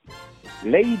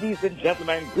Ladies and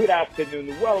gentlemen, good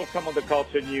afternoon. Welcome on the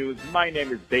Culture News. My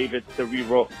name is David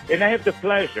Serero, and I have the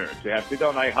pleasure to have today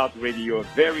on iHeartRadio a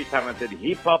very talented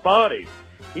hip-hop artist.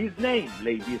 His name,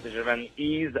 ladies and gentlemen,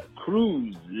 is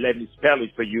Krewz. Let me spell it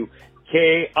for you.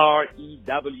 Krewz.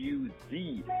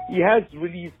 He has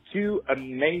released two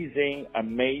amazing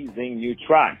new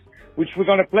tracks, which we're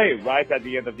going to play right at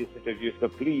the end of this interview, so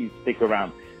please stick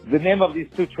around. The name of these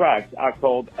two tracks are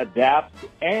called Adapt,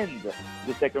 and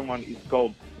the second one is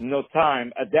called No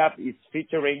Time. Adapt is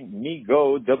featuring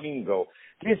Migo Domingo.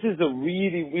 This is a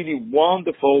really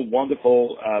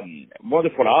wonderful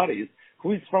artist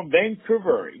who is from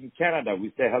Vancouver in Canada. We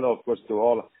say hello, of course, to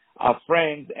all our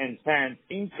friends and fans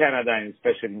in Canada and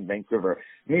especially in Vancouver.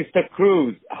 Mr.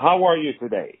 Krewz, how are you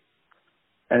today?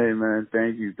 Hey, man,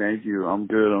 thank you. I'm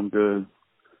good.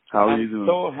 How are you doing?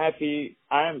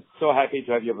 I am so happy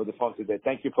to have you over the phone today.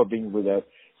 Thank you for being with us.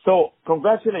 So,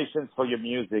 congratulations for your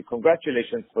music.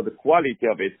 Congratulations for the quality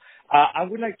of it. I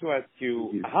would like to ask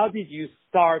you, how did you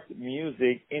start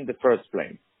music in the first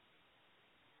place?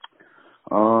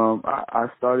 I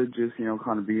started just,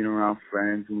 kind of being around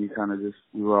friends, and we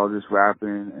were all just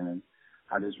rapping, and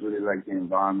I just really liked the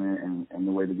environment and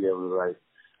the way to be able to,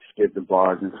 skip the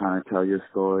bars and kind of tell your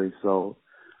story. So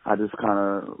I just kind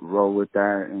of rolled with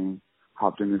that and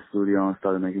hopped in the studio and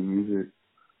started making music.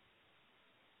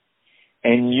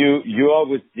 And you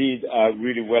always did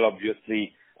really well,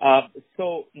 obviously.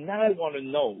 So now I want to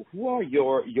know, who are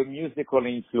your musical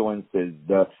influences,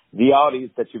 the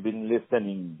artists that you've been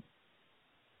listening?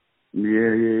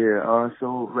 Yeah.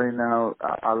 So right now,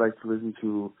 I like to listen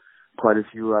to quite a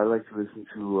few. I like to listen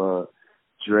to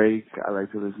Drake. I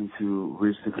like to listen to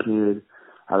Rich the Kid.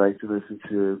 I like to listen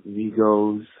to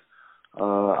Migos.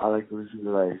 I like to listen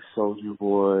to Soulja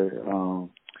Boy,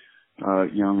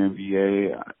 Young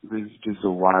NBA. There's just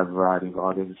a wide variety of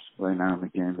artists right now in the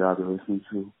game that I've been listening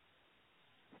to.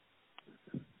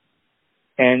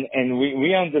 And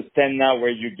we understand now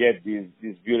where you get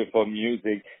this beautiful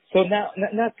music. So now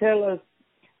tell us,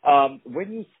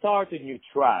 when you start a new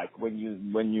track, when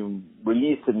you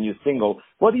release a new single,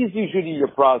 what is usually your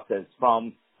process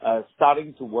from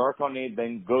starting to work on it,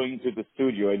 then going to the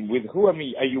studio, and with who are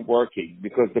you working?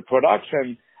 Because the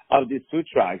production of these two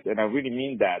tracks, and I really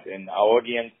mean that, and our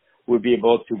audience will be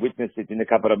able to witness it in a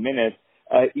couple of minutes,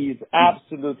 is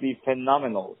absolutely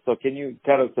phenomenal. So can you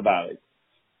tell us about it?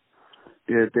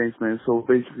 Yeah, thanks, man. So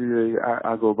basically,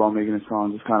 I go about making a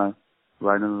song, just kind of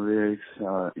writing the lyrics,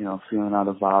 feeling out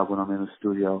a vibe when I'm in the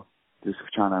studio, just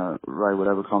trying to write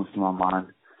whatever comes to my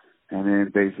mind. And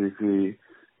then basically,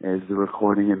 as the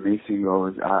recording and mixing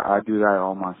goes, I do that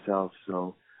all myself.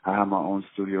 So I have my own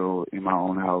studio in my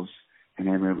own house, and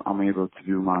then I'm able to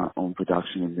do my own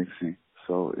production and mixing.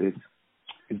 So it's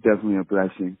definitely a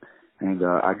blessing, and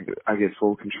I get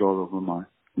full control over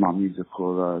my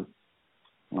musical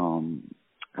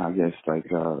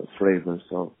flavor.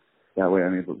 So that way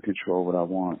I'm able to control what I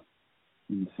want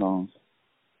in the songs.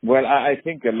 Well, I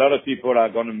think a lot of people are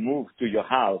going to move to your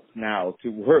house now to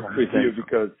work with you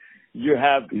because you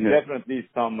have definitely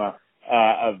some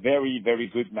a very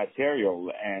good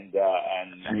material, and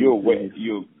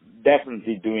you're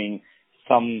definitely doing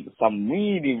some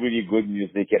really good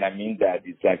music, and I mean that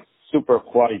it's super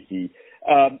quality.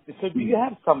 So do you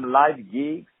have some live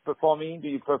gigs performing? Do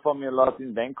you perform a lot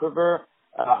in Vancouver?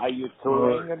 Are you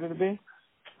touring a little bit?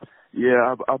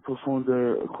 Yeah, I performed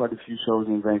quite a few shows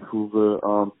in Vancouver.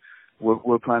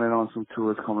 We're planning on some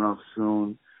tours coming up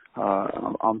soon.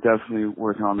 I'm definitely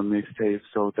working on the mixtape,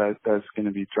 so that's going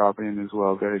to be dropping as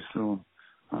well very soon,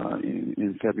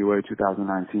 in February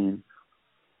 2019.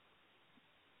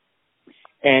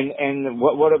 And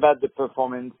what about the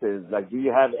performances? Do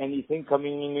you have anything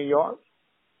coming in New York?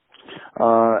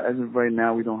 As of right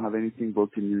now, we don't have anything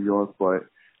booked in New York, but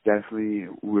definitely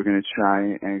we're going to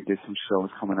try and get some shows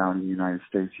coming out in the United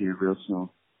States here real soon.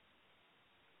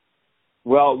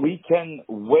 Well, we can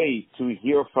wait to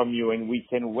hear from you, and we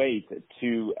can wait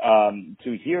to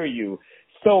hear you.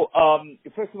 So,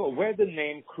 first of all, where the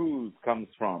name Krewz comes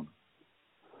from?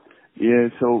 Yeah,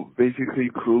 so basically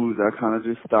Krewz, I kind of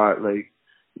just thought,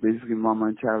 basically my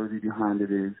mentality behind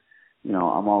it is,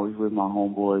 I'm always with my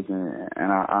homeboys,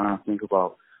 and I think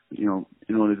about, in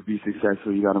order to be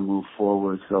successful, you got to move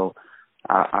forward. So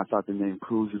I thought the name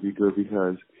Krewz would be good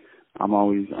because I'm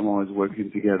always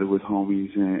working together with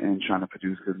homies and trying to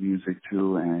produce good music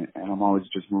too, and I'm always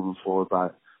just moving forward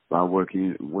by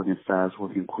working fast,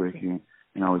 working quick,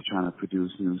 and always trying to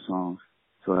produce new songs.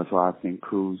 So that's why I think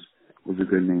Krewz was a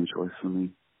good name choice for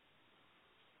me.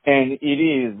 And it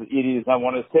is. I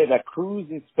want to say that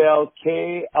Krewz is spelled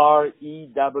Krewz,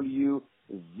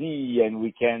 and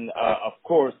we can, of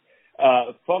course,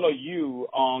 follow you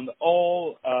on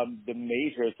all the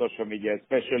major social media,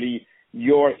 especially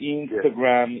your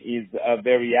Instagram is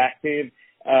very active.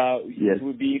 Yes. It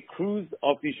would be Krewz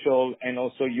Official, and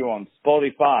also you're on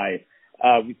Spotify.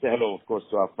 We say hello, of course,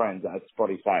 to our friends at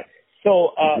Spotify.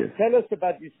 So tell us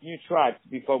about these new tracks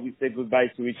before we say goodbye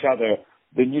to each other.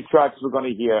 The new tracks we're going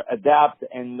to hear, Adapt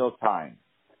and No Time.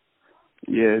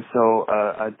 Yeah, so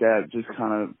Adapt, just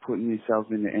kind of putting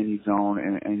yourself into any zone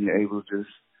and you're able to just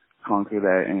conquer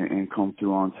that and come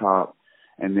through on top.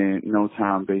 And then No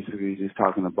Time, basically just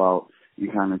talking about you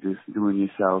kind of just doing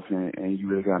yourself and you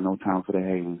really got no time for the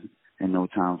haters and no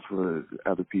time for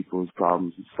other people's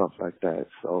problems and stuff like that.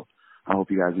 So I hope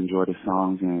you guys enjoy the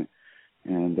songs and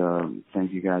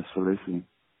thank you guys for listening.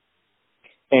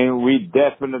 And we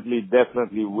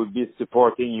definitely would be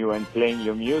supporting you and playing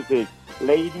your music.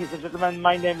 Ladies and gentlemen,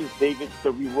 my name is David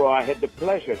Serero. I had the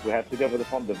pleasure to have today over the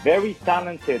phone the very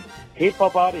talented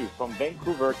hip-hop artist from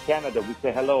Vancouver, Canada. We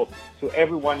say hello to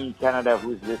everyone in Canada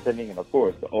who is listening, and of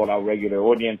course, all our regular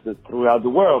audiences throughout the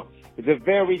world. It's a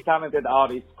very talented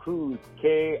artist, Krewz,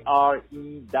 Krewz.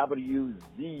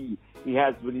 He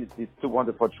has released these two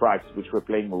wonderful tracks, which we're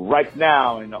playing right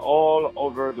now and all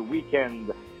over the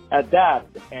weekend.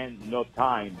 Adapt and No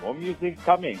Time. More music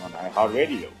coming on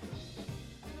iHeartRadio.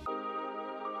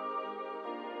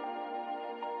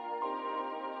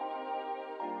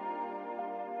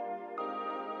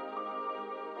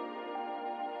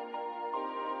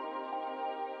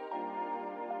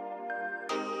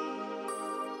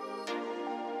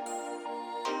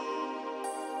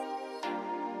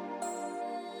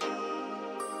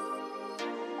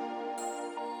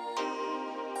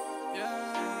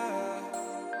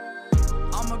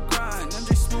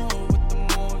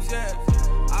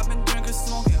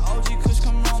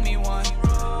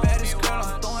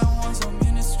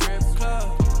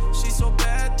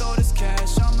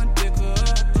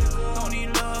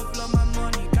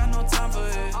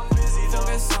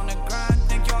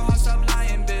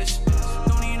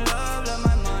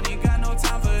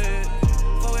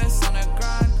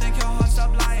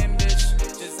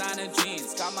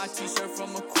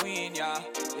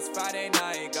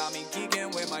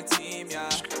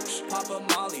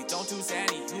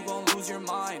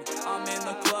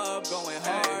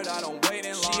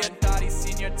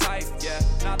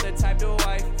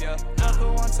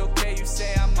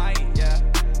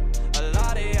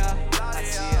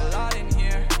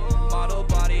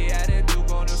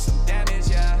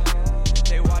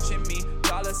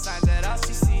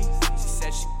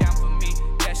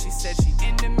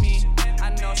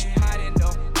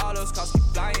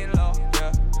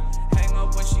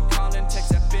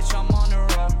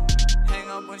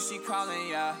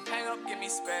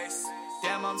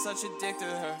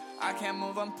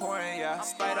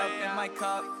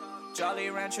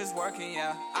 Working,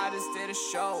 yeah. I just did a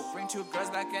show. Bring two girls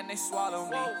back and they swallow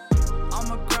me.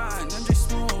 I'm a grind, and they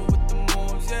smooth with the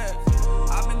moves, yeah.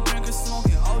 I've been drinking,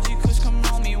 smoking, OG Kush, come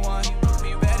roll me one.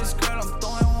 Baddest girl, I'm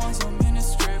throwing ones, I'm in a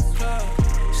strip club.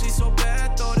 She so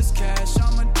bad, throw this cash,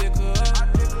 I'm addicted.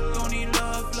 Don't need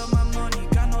love, love my money,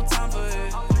 got no time for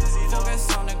it.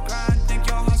 Focus on the grind, think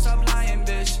your heart stop lying,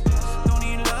 bitch. Don't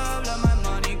need love, love my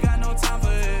money, got no time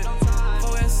for it.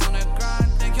 Focus on the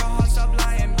grind, think your heart stop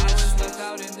lying, bitch.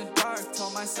 Out in the dark,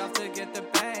 told myself to get the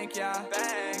bank, yeah.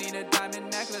 Need a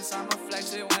diamond necklace, I'ma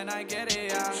flex it when I get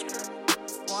it, yeah.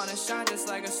 Wanna shine just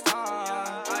like a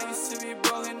star. I used to be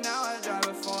broken, now I drive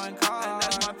a foreign car. And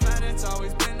that's my plan, it's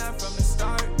always been that from the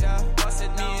start, yeah.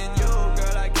 Busted me and you,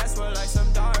 girl, I guess we're like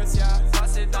some darts, yeah.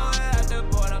 Busted down at the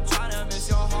board, I'm tryna miss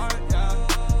your heart,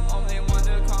 yeah. Only one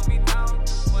to calm me down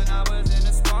when I was in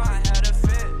the spot. I had a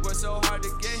fit, we're so hard to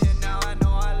get here, now I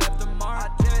know I left the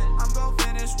mark. I'm gon'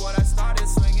 finish what I started,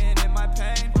 swinging in my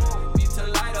pain. Need to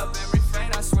light up and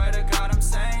refrain, I swear to God I'm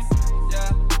sane.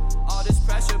 Yeah, all this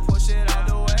pressure, push it out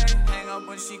the way. Hang up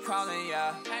when she calling,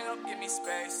 yeah. Hang up, give me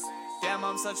space. Damn,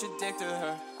 I'm such addicted to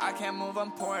her. I can't move,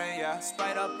 I'm pouring, yeah.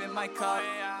 Sprite up in my cup.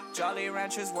 Jolly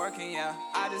Ranchers working, yeah.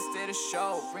 I just did a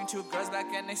show. Bring two girls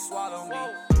back and they swallow me.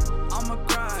 I'm a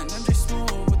grind, and they smooth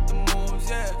with the moves,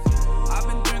 yeah. I've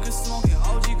been drinking, smoking,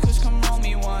 OG Kush, come roll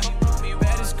me one.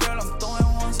 Baddest girl, I'm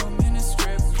throwing ones, I'm in a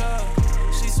strip club.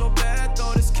 She so bad,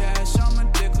 throw this cash, I'm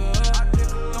addicted.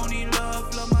 Don't need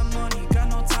love, love my money, got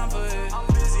no time for it.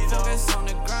 Focus on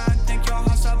the grind, think your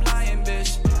heart stop lying,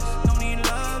 bitch. Don't need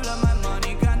love, love my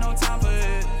money, got no time for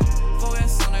it.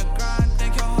 Focus on the grind,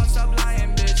 think your heart stop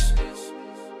lying, bitch.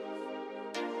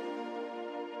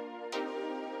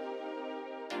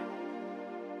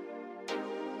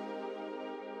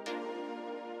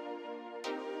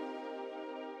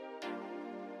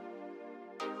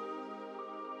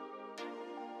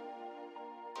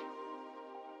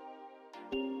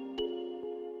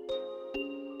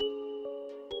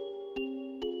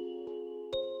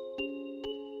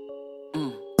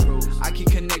 I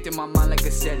keep connecting my mind like a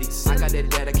celly. I got that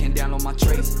data, can't download my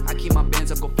trace. I keep my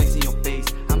bands up, go flex in your face.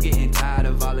 I'm getting tired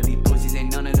of all of these pussies,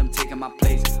 ain't none of them taking my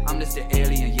place. I'm just an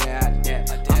alien, yeah, I dab.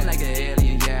 I'm like an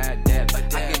alien, yeah, I dab.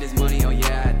 I get this money, oh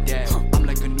yeah, I dab. I'm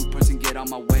like a new person, get on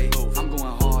my way. I'm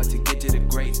going hard to get to the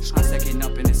grades. I'm second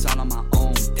up and it's all on my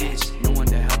own. Bitch, no one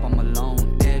to help, I'm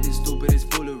alone. Dead and stupid is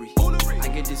foolery. I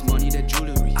get this money, that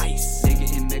jewelry. Ice. They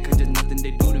getting mad cause there's nothing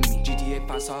they do to me. GTA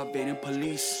 5 saw a baiting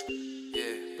police.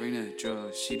 Bring that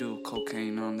drug, she do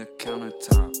cocaine on the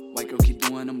countertop. White girl keep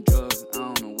doing them drugs, I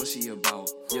don't know what she about.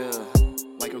 Yeah,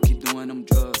 white girl keep doing them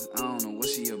drugs, I don't know what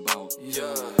she about.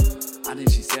 Yeah, I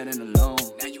think she sat in alone.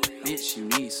 Bitch, you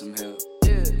need some help.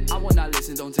 Yeah, I will not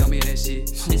listen, don't tell me that shit.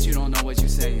 Bitch, you don't know what you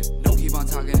saying. Don't keep on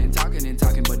talking and talking and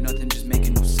talking, but nothing just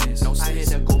making no sense. I had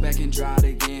to go back and draw it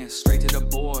again, straight to the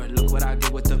board. Look what I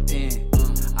did with the pen.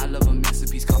 I love a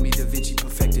masterpiece, call me Da Vinci,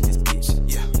 perfected this bitch.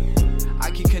 Yeah. I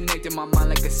keep connecting my mind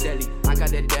like a celly. I got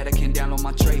that data, can't download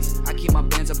my trace. I keep my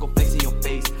bands up, go flex in your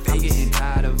face. I'm getting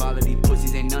tired of all of these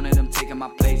pussies, ain't none of them taking my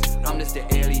place. I'm just an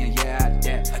alien, yeah, I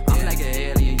dab. I'm like an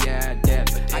alien, yeah, I dab.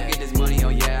 I get this money, oh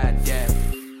yeah, I dab.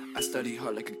 I study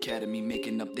hard like academy,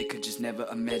 making up, they could just never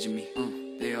imagine me.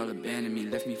 They all abandoned me,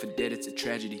 left me for dead, it's a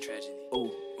tragedy.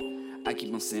 Oh, I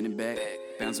keep on sending back,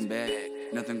 bouncing back,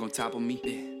 nothing gon' topple me.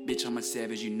 Bitch, I'm a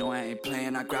savage, you know I ain't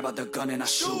playing. I grab out the gun and I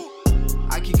shoot.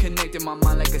 I keep connecting my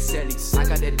mind like a celly. I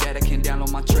got that data, can't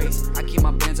download my trace. I keep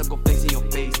my bands up, go flex in your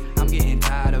face. I'm getting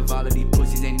tired of all of these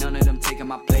pussies, ain't none of them taking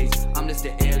my place. I'm just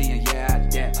an alien, yeah, I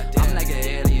dab. I'm like an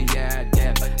alien, yeah, I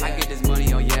dab. I get this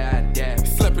money, oh yeah, I dab.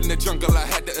 Slept in the jungle, I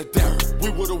had to adapt. We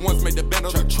were the ones made the band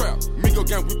on the trap. Migo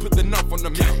gang, we put the knife on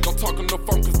the map. Don't talk on the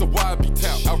phone cause the wire be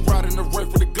tapped. I ride in the race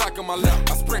with a Glock on my lap.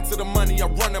 I sprint to the money, I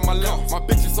run in my lap. My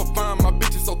bitch is so fine, my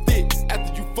bitch is so thick.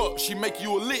 After you fuck, she make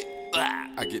you a lick.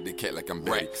 I get the cat like I'm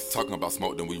Brady. Talking about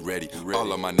smoke, then we ready. All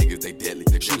of my niggas, they deadly.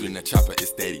 Shooting the chopper, it's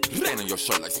steady. Stand on your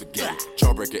shirt like spaghetti.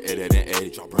 Jawbreaker, Eddie and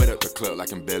Eddie. Wet up the club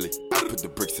like I'm belly. I put the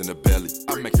bricks in the belly.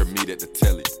 I make her meet at the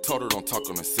telly. Told her don't talk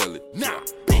on the celly. Nah,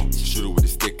 bitch. Shoot her with a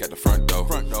stick at the front door.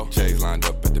 J's lined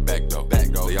up at the back door.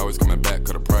 They always coming back,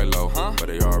 cause the price low. But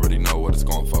they already know what it's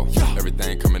going for.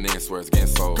 Everything coming in, swear it's getting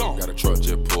sold. Got a truck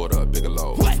just pulled up, bigger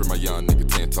load. Free my young nigga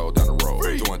 10 toes down the road.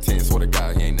 Doing 10, swear to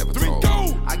God, he ain't never told.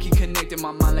 I keep connecting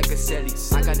my mind like a celly.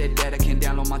 I got that data, can't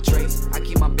download my trace. I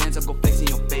keep my bands up, go flex in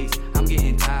your face. I'm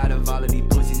getting tired of all of these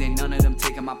pussies, ain't none of them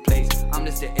taking my place. I'm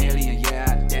just an alien, yeah,